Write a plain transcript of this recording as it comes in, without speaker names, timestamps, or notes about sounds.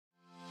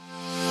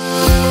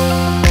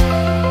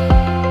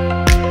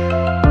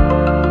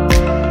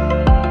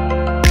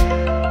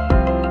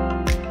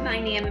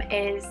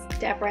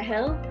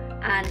Hill,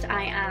 and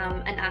I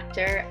am an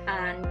actor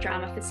and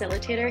drama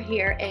facilitator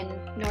here in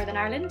Northern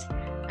Ireland.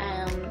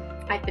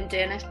 I've been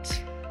doing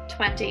it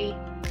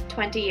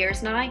 20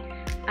 years now,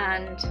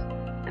 and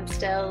I'm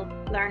still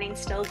learning,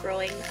 still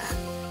growing,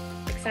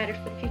 and excited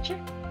for the future.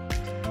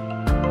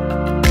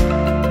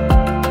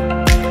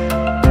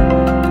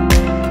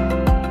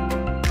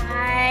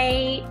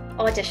 I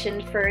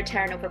auditioned for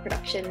Terra Nova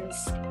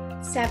Productions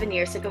 7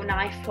 years ago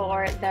now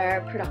for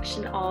their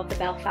production of the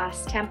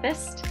Belfast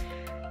Tempest.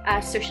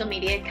 A social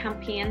media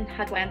campaign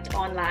had went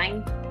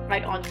online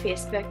right on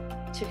Facebook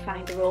to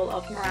find the role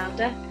of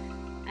Miranda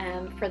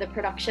for the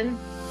production,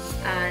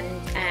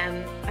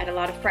 and I had a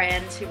lot of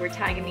friends who were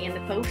tagging me in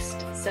the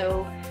post,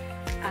 so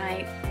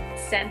I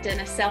sent in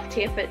a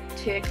self-tape at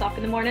 2 o'clock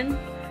in the morning,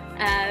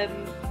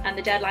 and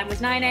the deadline was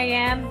 9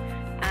 a.m.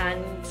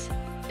 and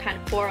kind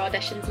of 4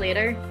 auditions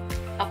later,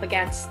 up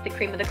against the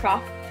cream of the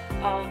crop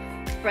of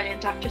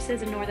brilliant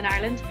actresses in Northern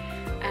Ireland,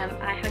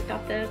 I had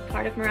got the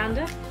part of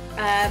Miranda.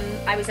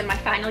 I was in my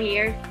final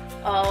year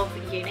of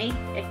uni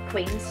at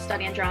Queen's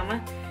studying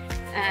drama,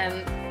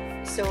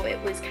 so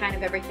it was kind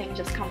of everything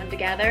just coming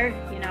together.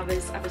 You know,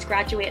 I was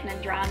graduating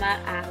in drama,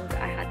 and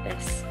I had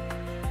this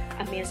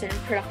amazing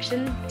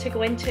production to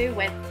go into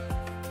with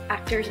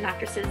actors and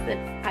actresses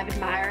that I've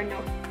admired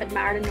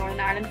in Northern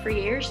Ireland for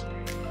years.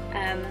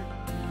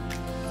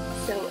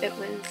 So it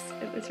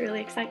was really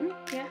exciting,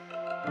 yeah.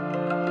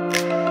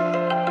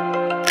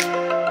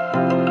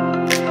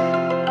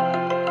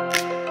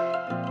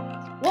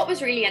 What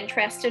was really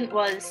interesting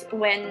was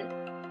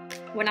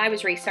when I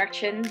was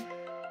researching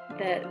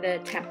the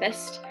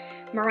Tempest,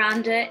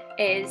 Miranda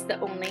is the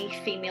only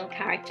female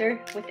character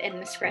within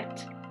the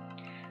script.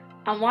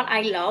 And what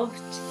I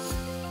loved,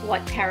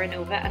 what Terra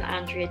Nova and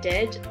Andrea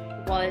did,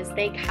 was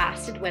they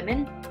casted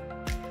women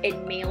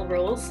in male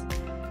roles,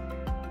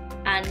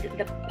 and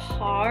the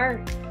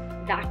power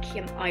that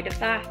came out of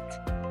that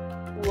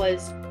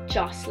was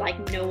just like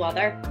no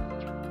other.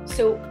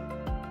 So,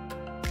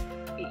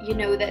 you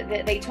know,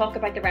 they talk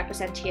about the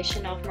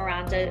representation of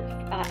Miranda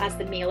as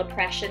the male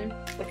oppression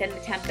within the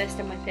Tempest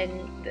and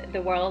within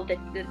the world that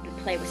the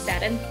play was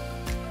set in.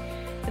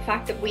 The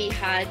fact that we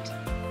had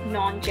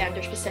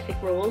non-gender specific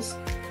roles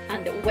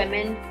and that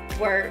women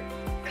were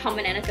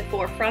coming in at the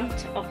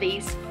forefront of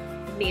these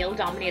male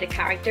dominated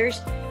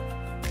characters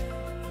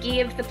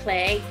gave the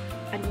play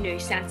a new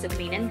sense of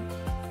meaning.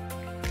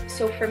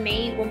 So for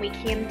me, when we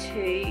came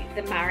to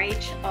the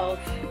marriage of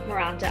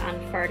Miranda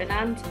and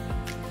Ferdinand,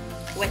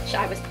 which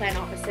I was playing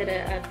opposite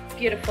a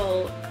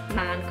beautiful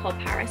man called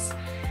Paris,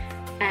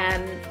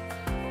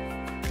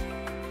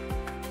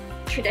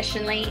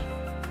 traditionally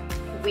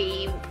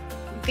we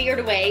veered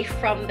away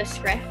from the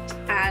script,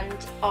 and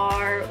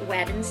our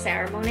wedding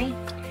ceremony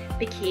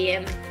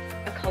became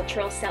a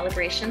cultural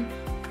celebration.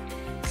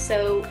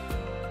 So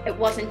it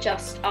wasn't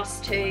just us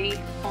two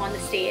on the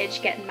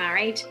stage getting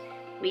married.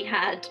 We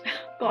had,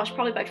 gosh,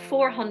 probably about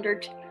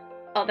 400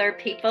 other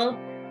people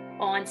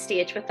on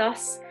stage with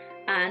us.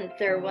 And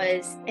there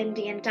was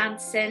Indian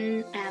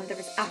dancing, and there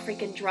was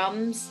African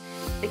drums.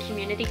 The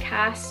community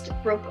cast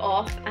broke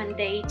off and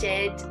they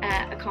did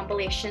a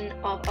compilation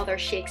of other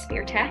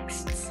Shakespeare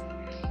texts,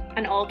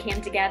 and all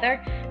came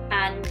together.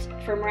 And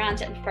for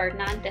Miranda and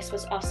Ferdinand, this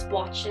was us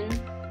watching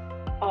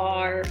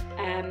our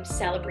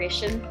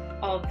celebration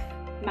of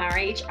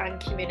marriage and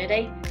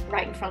community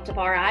right in front of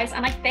our eyes.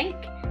 And I think,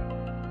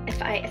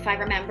 if I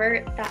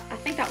remember, that I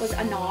think that was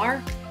an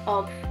hour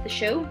of the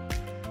show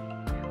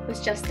was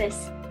just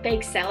this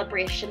big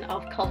celebration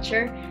of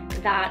culture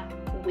that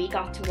we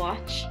got to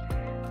watch.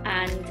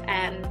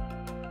 And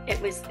it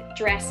was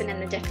dressing in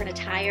the different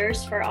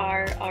attires for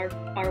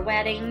our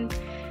wedding,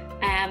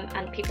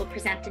 and people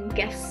presenting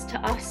gifts to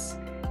us.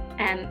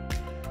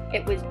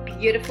 It was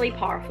beautifully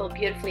powerful,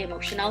 beautifully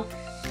emotional,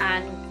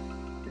 and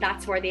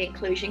that's where the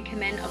inclusion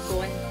came in, of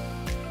going,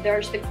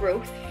 there's the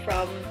growth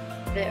from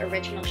the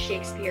original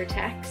Shakespeare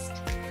text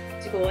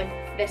to going,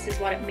 this is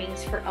what it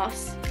means for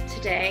us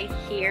today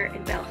here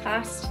in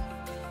Belfast.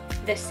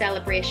 This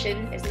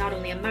celebration is not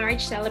only a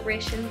marriage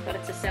celebration, but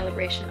it's a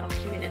celebration of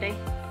community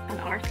and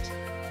art.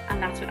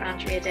 And that's what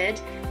Andrea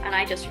did. And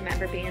I just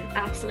remember being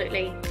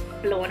absolutely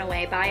blown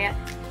away by it,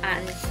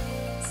 and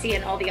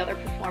seeing all the other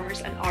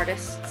performers and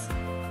artists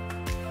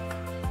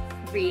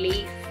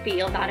really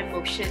feel that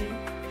emotion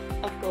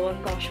of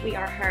going, gosh, we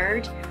are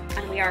heard,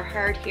 and we are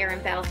heard here in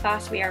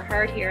Belfast, we are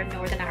heard here in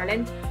Northern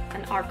Ireland,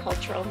 and our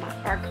culture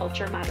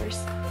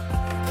matters.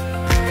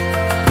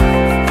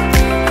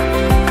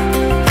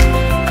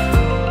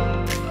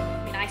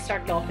 I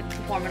started off at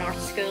performing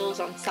arts schools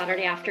on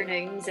Saturday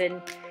afternoons,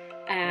 and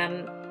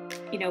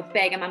you know,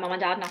 begging my mum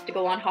and dad not to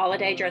go on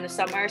holiday during the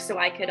summer so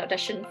I could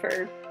audition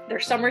for their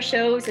summer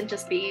shows and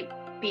just be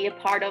a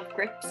part of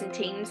groups and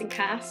teams and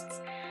casts.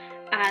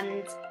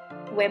 And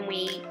when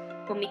we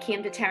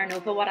came to Terra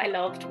Nova, what I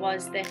loved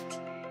was that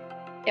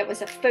it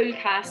was a full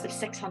cast of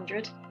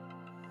 600,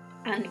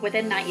 and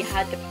within that you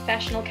had the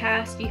professional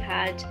cast, you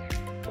had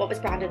what was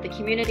branded the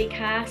community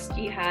cast,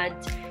 you had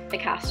the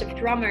cast of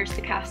drummers,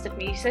 the cast of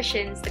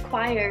musicians, the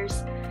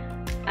choirs,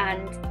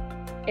 and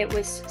It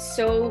was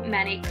so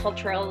many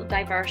cultural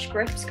diverse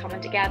groups coming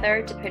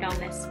together to put on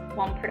this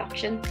one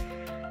production.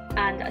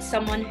 And as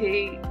someone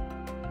who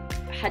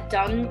had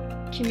done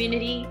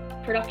community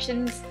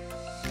productions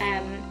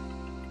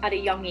at a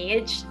young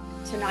age,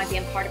 to now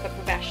being part of a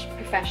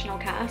professional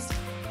cast,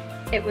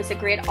 it was a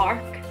great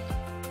arc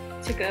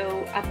to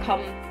go. I've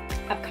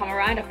come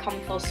around, I've come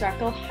full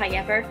circle.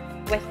 However,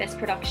 with this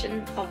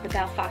production of the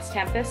Belfast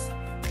Tempest,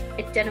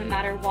 it didn't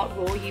matter what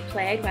role you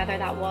played, whether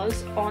that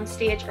was on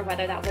stage or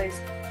whether that was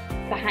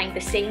behind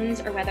the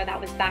scenes or whether that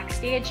was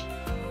backstage.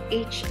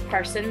 Each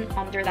person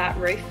under that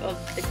roof of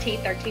the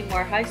T13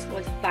 warehouse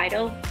was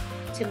vital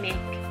to make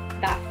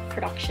that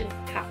production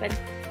happen.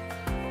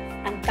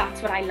 And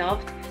that's what I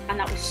loved. And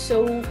that was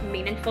so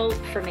meaningful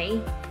for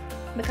me,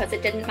 because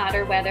it didn't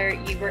matter whether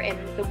you were in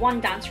the one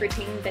dance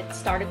routine that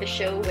started the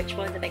show, which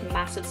was a big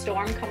massive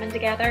storm coming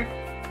together,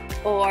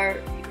 or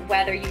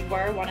whether you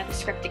were one of the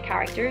scripted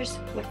characters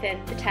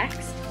within the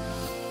text.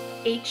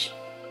 Each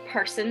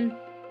person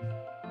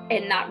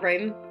in that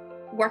room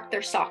worked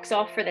their socks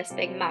off for this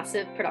big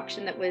massive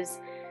production that was,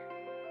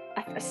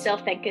 I still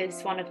think,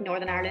 is one of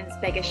Northern Ireland's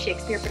biggest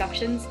Shakespeare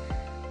productions.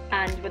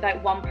 And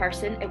without one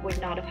person, it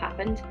would not have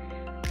happened.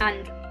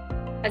 And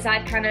as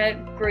I kind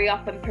of grew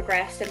up and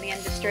progressed in the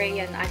industry,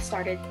 and I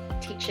started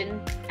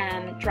teaching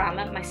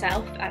drama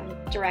myself and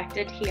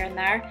directed here and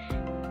there,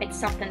 it's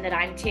something that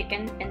I'm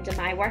taking into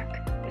my work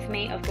with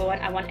me, of going,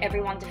 I want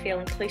everyone to feel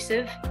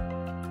inclusive.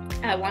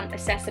 I want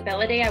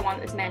accessibility. I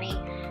want as many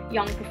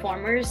young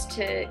performers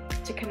to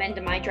come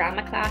into my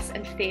drama class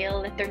and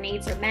feel that their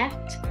needs are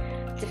met,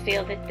 to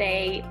feel that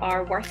they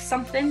are worth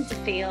something, to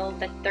feel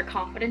that their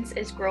confidence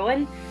is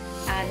growing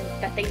and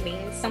that they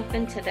mean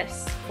something to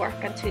this work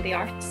and to the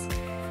arts.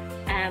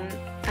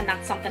 And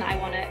that's something I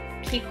want to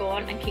keep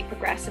going and keep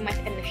progressing with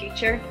in the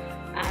future.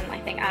 I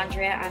think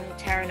Andrea and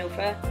Terra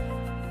Nova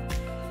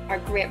are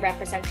great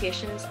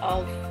representations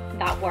of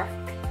that work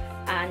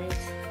and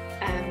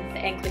the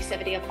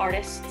inclusivity of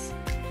artists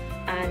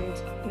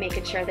and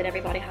making sure that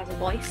everybody has a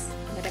voice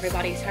and that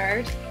everybody's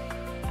heard.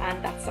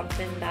 And that's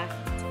something that,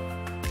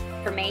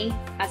 for me,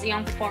 as a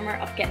young performer,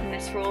 of getting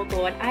this role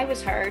going, I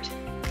was heard,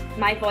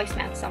 my voice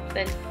meant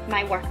something,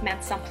 my work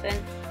meant something.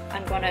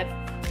 I'm going to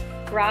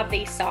grab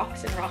these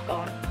socks and rock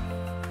on.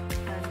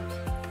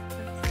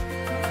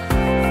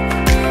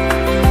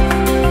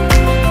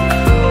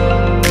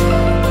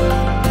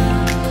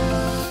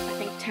 I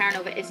think Terra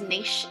Nova is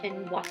niche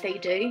in what they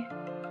do,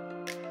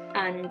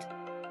 and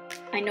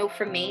I know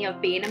for me, of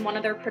being in one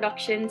of their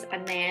productions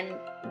and then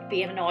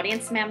being an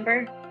audience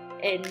member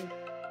in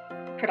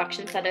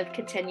productions that have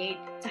continued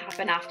to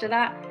happen after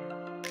that,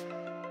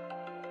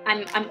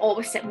 I'm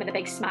always sitting with a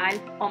big smile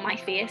on my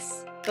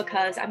face,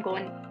 because I'm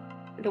going,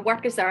 the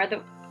work is there,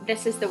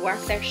 this is the work,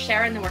 they're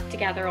sharing the work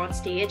together on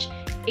stage.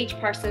 Each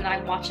person that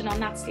I'm watching on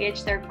that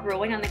stage, they're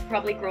growing, and they've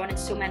probably grown in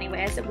so many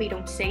ways that we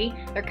don't see.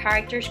 Their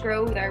characters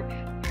grow, their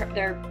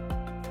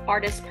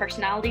artist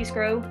personalities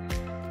grow,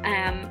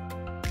 and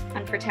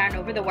for Terra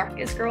Nova, the work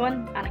is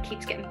growing and it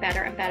keeps getting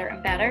better and better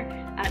and better,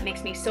 and it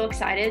makes me so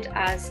excited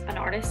as an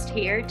artist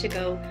here to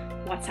go,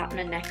 what's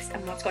happening next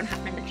and what's going to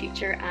happen in the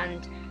future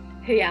and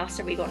who else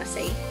are we going to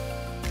see,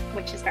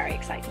 which is very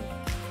exciting.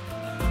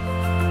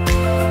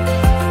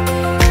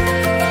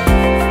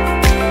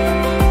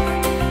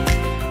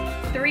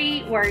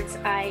 Three words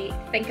I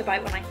think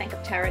about when I think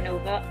of Terra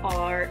Nova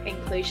are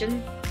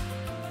inclusion,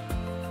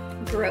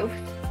 growth,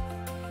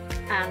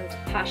 and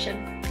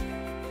passion.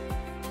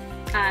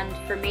 And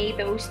for me,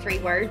 those three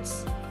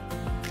words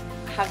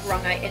have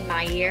rung out in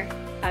my ear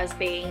as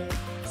being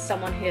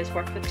someone who has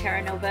worked with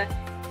Terra Nova.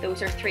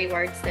 Those are three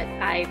words that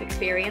I've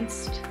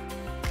experienced.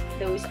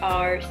 Those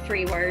are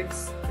three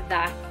words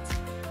that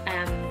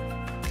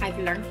I've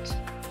learnt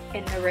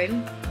in the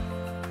room,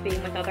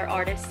 being with other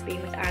artists,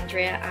 being with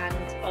Andrea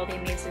and all the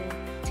amazing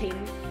team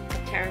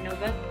of Terra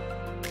Nova.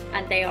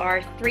 And they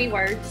are three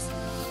words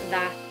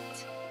that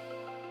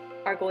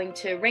are going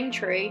to ring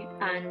true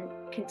and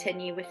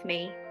continue with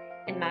me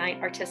in my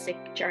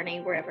artistic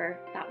journey, wherever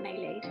that may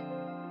lead.